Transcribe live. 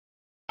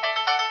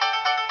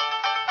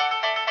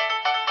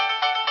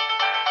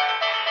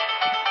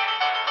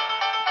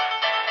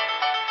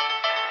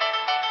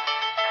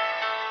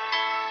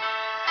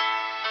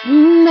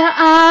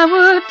I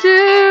would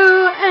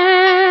do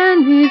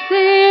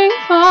anything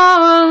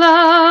for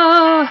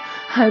love.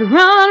 I'd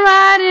run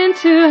right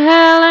into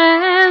hell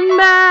and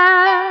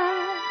back.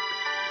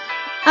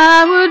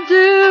 I would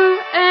do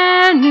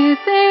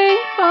anything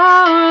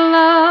for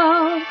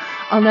love.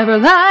 I'll never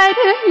lie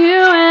to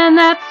you, and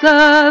that's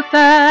a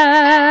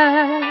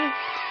fact.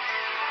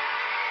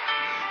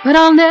 But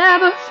I'll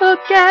never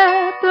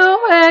forget the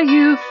way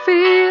you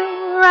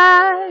feel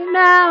right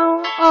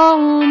now.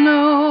 Oh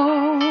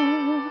no,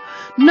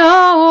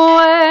 no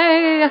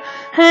way.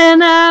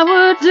 And I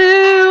would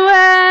do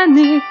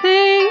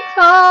anything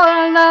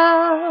for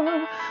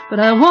love, but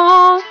I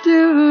won't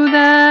do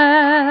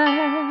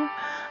that.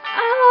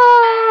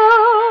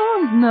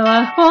 Oh no,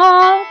 I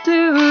won't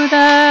do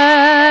that.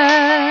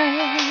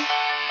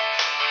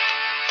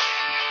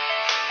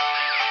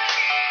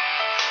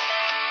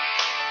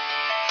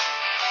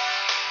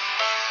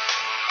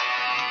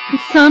 And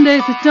some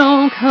days it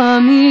don't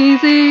come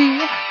easy,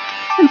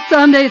 and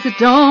some days it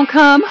don't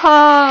come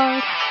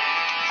hard.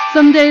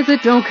 Some days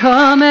it don't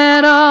come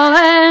at all,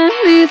 and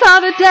these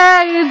are the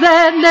days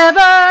that never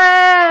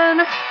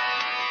end.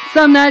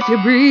 Some nights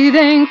you're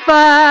breathing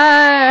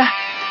fire,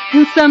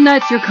 and some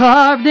nights you're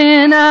carved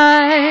in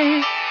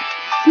ice.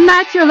 Some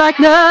nights you're like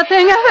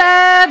nothing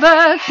I've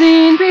ever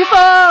seen before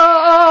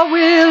or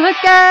will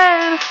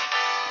again.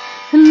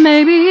 And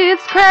maybe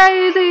it's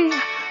crazy,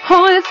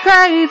 oh it's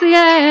crazy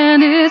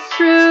and it's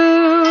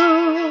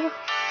true.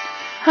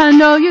 I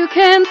know you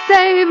can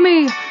save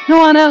me, no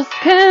one else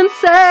can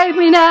save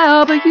me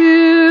now but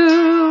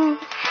you.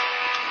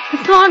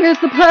 As long as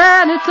the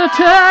planets are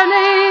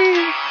turning,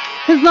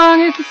 as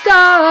long as the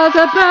stars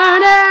are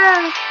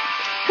burning,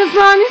 as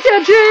long as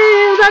your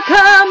dreams are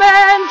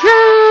coming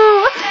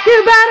true,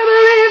 you better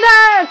believe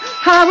that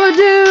I would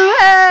do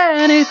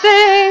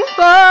anything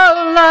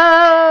for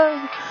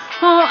love.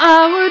 Oh,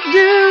 I would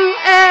do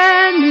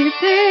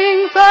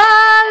anything for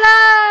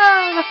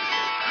love.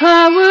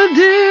 I would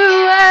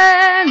do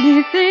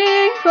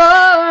anything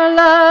for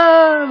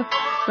love,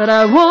 but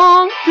I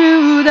won't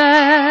do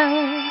that.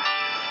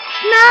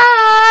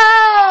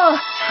 No,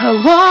 I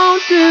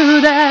won't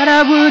do that.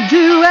 I would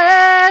do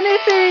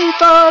anything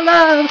for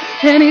love,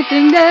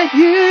 anything that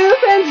you've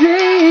been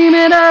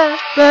dreaming of,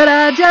 but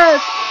I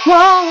just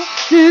won't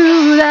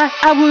do that.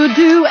 I would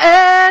do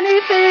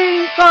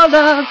anything for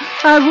love.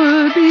 I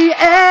would be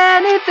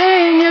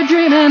anything you're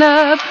dreaming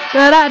of,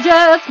 but I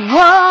just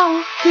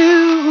won't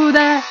do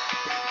that.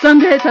 Some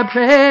days I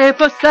pray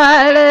for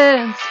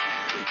silence,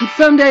 and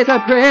some days I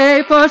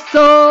pray for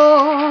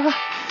soul.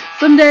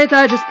 Some days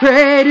I just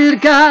pray to the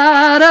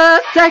God of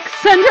sex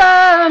and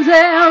drums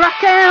and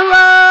rock and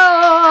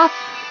roll.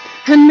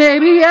 And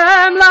maybe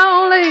I'm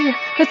lonely,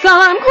 that's all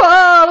I'm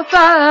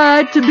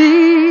qualified to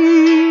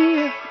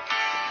be.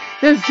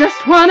 There's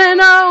just one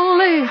and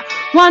only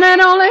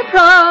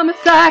promise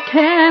I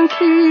can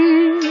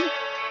keep.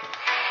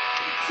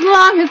 As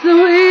long as the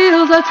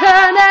wheels are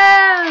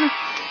turning,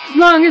 as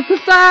long as the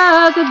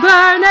fires are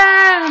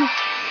burning,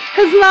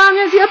 as long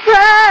as your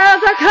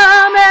prayers are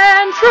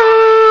coming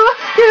true,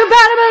 you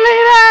better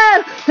believe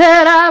it,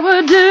 that I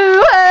would do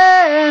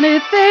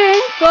anything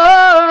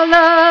for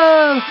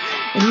love.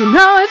 And you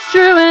know it's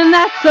true, and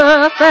that's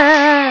a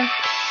fact.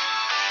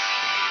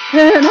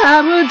 And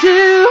I would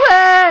do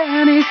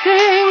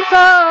anything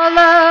for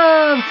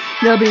love.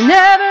 There'll be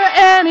never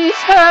any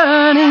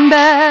turning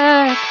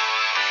back.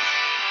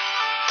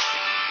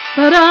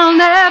 But I'll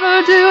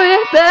never do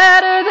it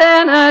better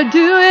than I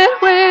do it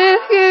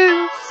with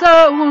you.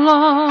 So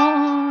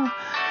long,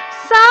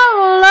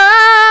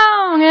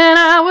 and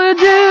I would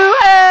do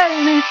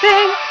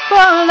anything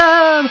for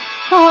love.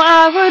 Oh,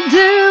 I would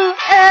do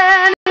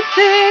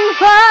anything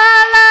for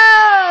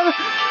love.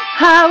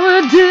 I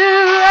would do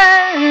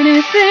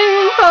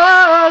anything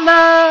for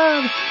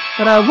love,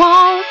 but I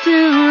won't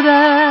do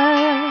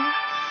that.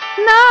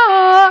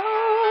 No.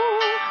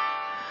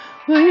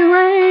 Will you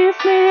raise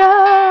me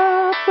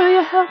up? Will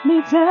you help me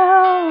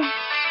down?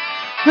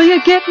 Will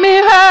you get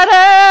me right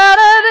out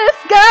of this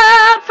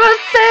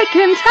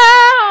God-forsaken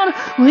town?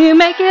 Will you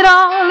make it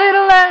all a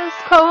little less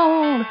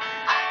cold?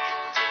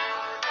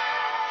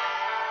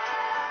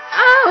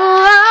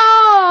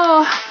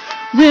 Oh,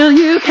 will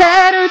you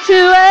cater to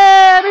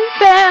every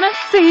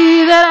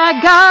fantasy that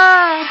I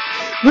got?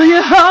 Will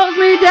you hose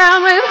me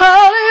down with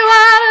holy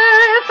water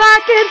if I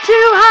get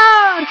too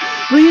hard?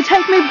 Will you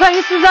take me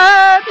places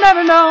I've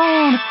never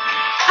known?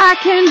 I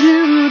can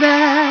do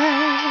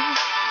that.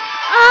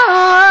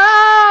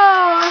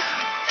 Oh,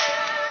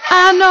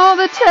 I know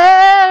the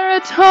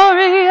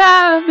territory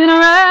I've been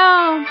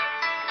around.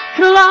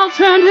 It'll all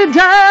turn to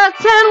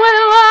dust and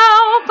we'll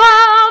all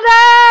fall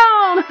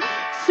down.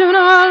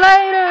 Sooner or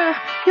later,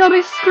 you'll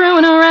be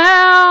screwing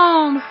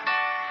around.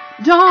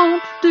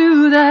 Don't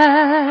do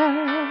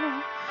that.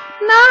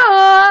 No,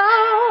 I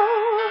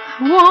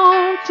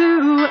won't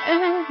do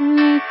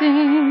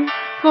anything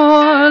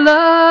for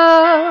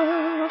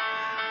love.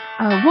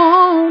 I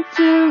won't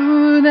do